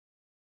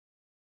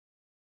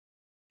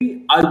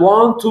I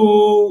want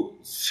to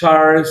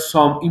share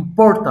some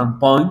important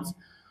points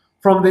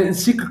from the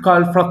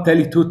encyclical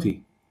Fratelli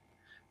Tutti.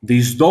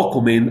 This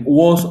document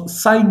was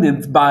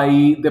signed by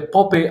the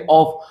Pope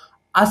of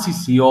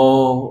Assisi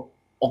on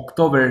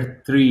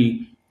October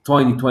 3,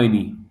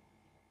 2020.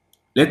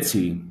 Let's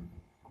see.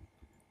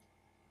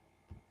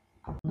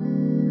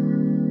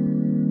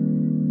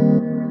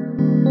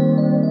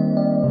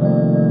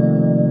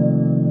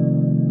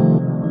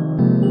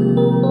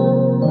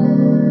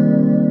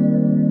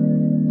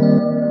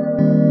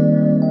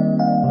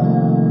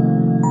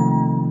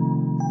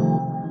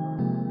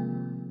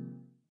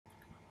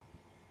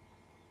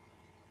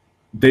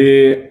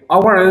 The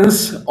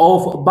awareness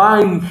of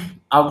buying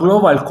a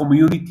global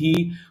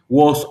community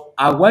was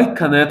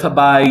awakened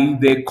by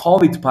the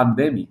COVID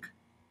pandemic.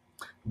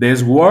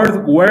 These words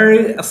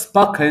were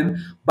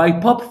spoken by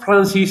Pope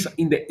Francis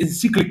in the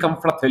encyclical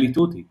Fratelli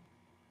Tutti.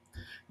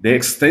 The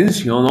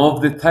extension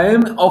of the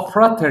theme of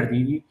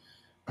fraternity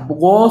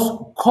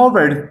was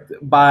covered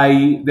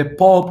by the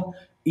Pope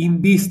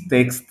in this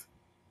text.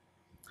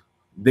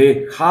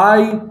 The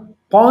high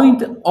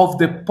point of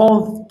the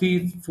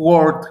pontificate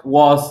work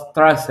was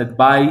traced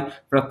by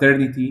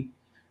fraternity,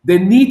 the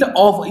need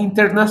of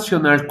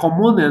international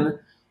communion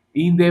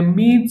in the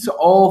midst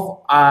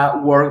of a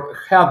world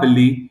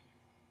heavily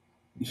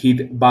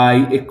hit by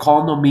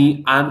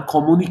economy and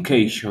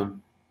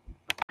communication.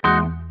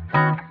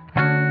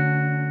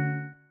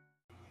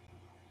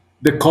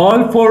 The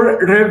call for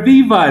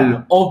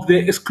revival of the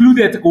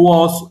excluded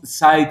was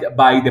cited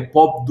by the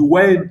Pope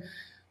when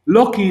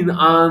looking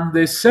at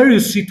the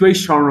serious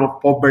situation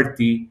of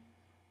poverty,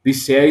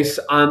 disease,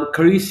 and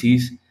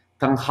crisis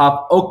that have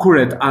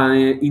occurred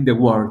in the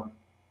world.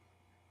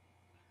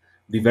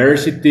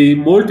 Diversity,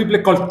 multiple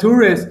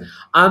cultures,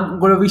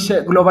 and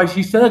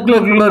globalization.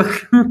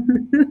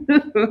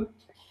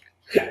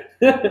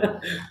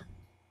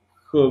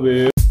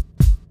 Joder.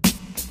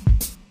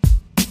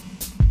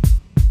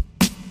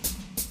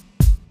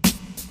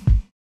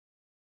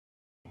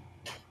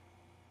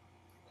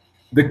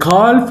 The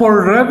call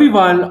for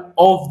revival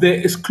of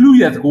the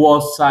excluded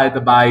was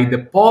cited by the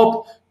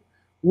Pope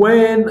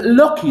when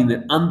looking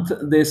at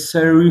the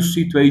serious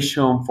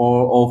situation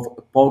of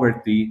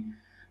poverty,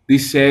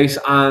 disease,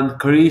 and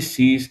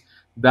crises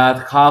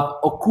that have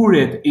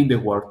occurred in the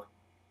world.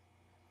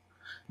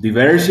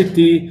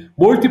 Diversity,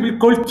 multiple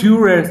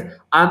cultures,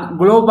 and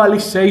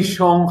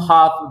globalization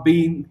have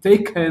been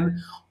taken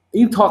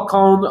into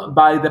account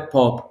by the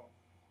Pope.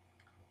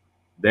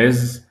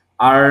 These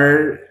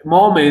are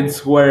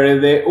moments where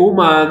the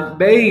human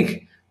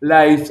being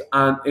lives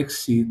and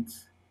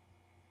exists.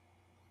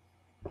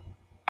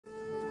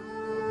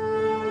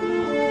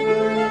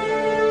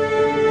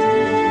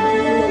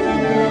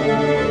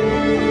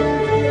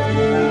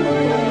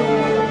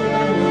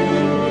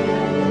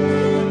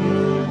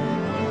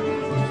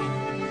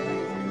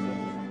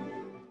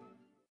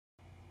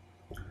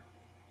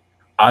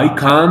 I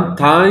can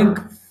think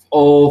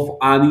of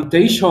an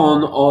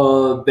intention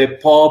the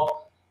Pope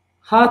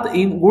had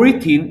in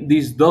writing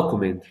this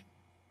document.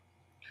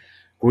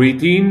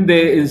 Writing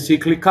the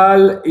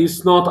encyclical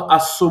is not a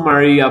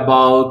summary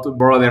about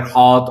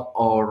brotherhood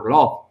or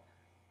love.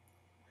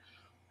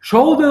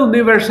 Show the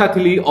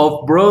universality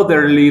of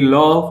brotherly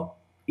love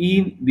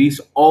in this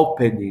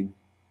opening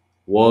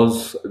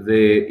was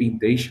the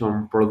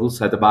intention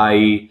produced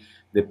by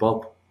the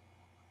Pope.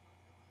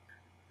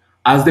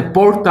 As the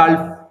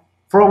portal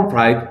from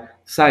pride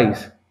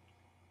says,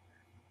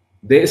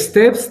 the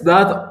steps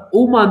that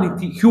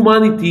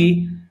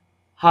humanity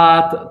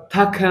had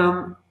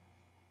taken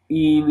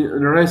in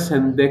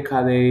recent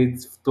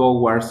decades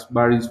towards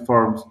various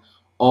forms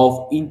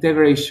of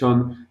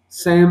integration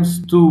seems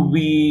to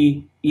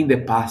be in the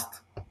past.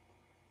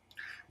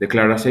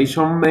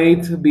 Declaration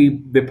made by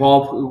the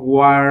Pope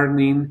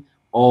warning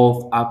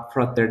of a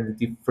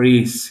fraternity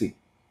freeze.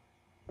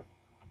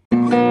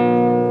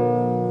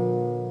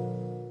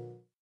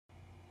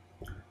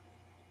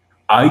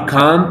 I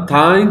can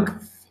think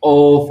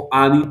of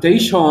an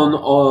intention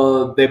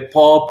the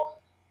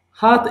Pope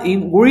had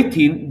in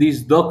writing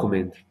this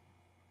document.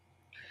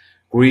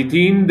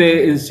 Writing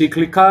the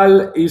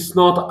encyclical is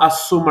not a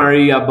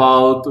summary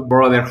about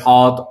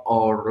brotherhood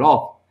or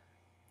love.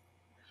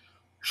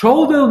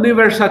 Show the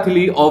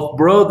universality of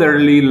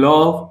brotherly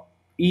love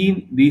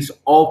in this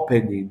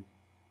opening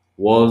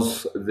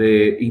was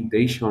the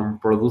intention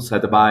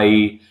produced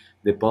by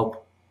the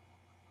Pope.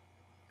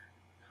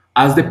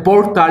 As the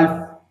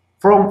portal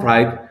from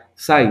pride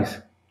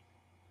says,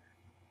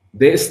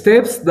 the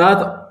steps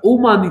that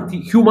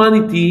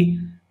humanity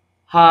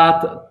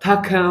had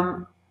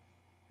taken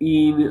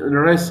in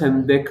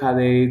recent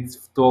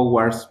decades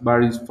towards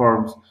various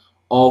forms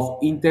of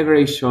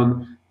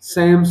integration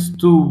seems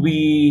to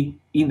be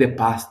in the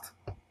past.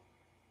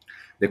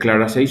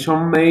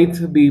 Declaration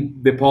made by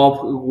the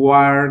Pope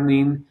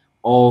warning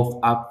of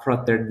a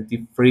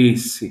fraternity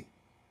freeze.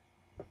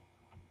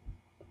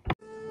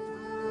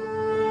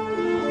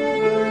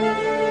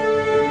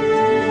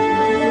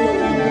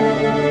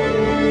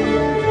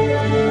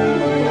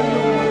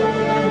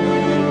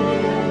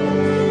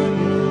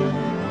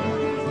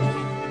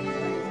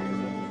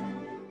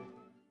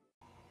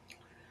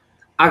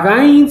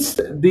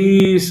 Against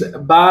this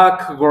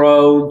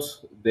background,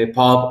 the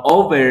Pope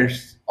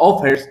offers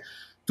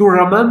to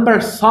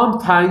remember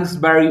sometimes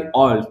very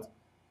old.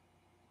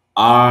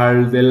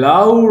 All the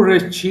law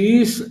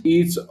reaches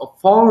its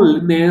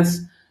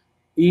fullness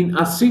in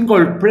a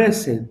single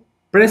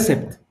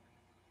precept.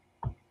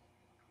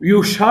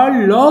 You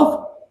shall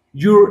love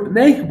your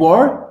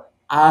neighbor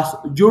as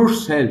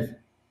yourself.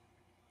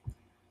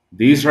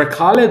 This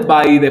recalled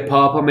by the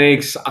Pope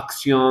makes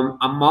action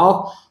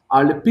among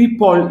all the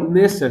people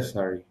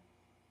necessary.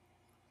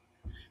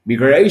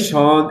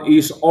 Migration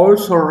is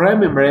also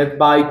remembered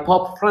by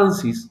Pope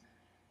Francis.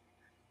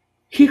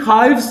 He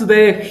hides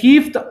the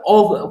gift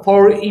of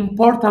four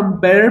important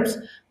verbs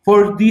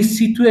for this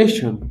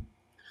situation: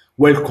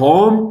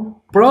 welcome,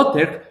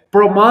 protect,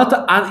 promote,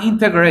 and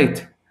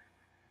integrate.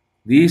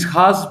 This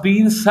has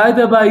been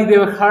cited by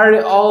the heart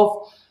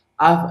of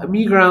a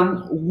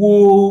migrant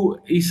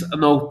who is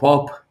now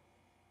Pope.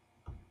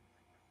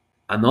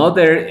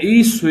 Another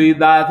issue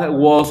that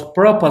was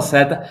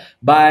proposed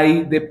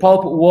by the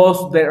Pope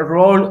was the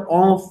role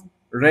of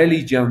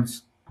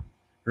religions.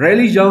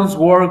 Religions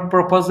were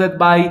proposed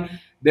by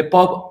the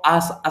Pope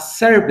as a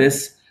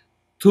service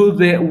to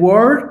the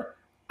world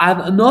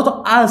and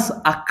not as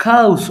a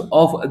cause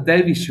of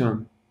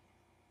division.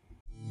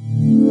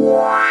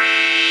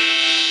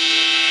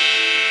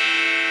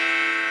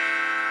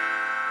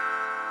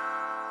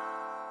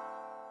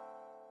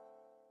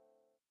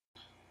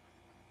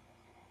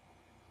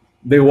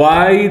 The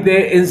way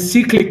the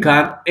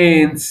encyclical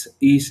ends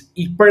is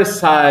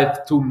impressive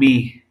to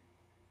me.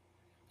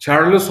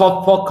 Charles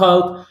of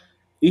Foucault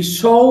is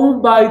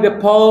shown by the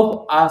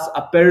Pope as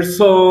a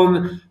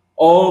person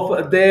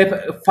of deep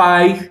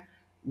faith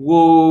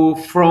who,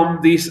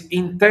 from this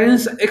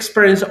intense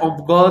experience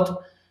of God,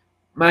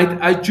 made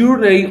a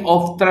journey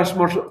of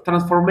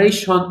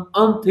transformation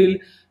until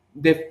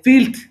they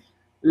felt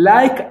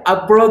like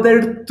a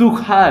brother to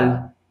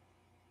Hal.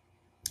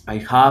 I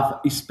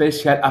have a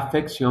special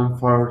affection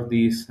for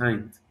this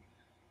saint.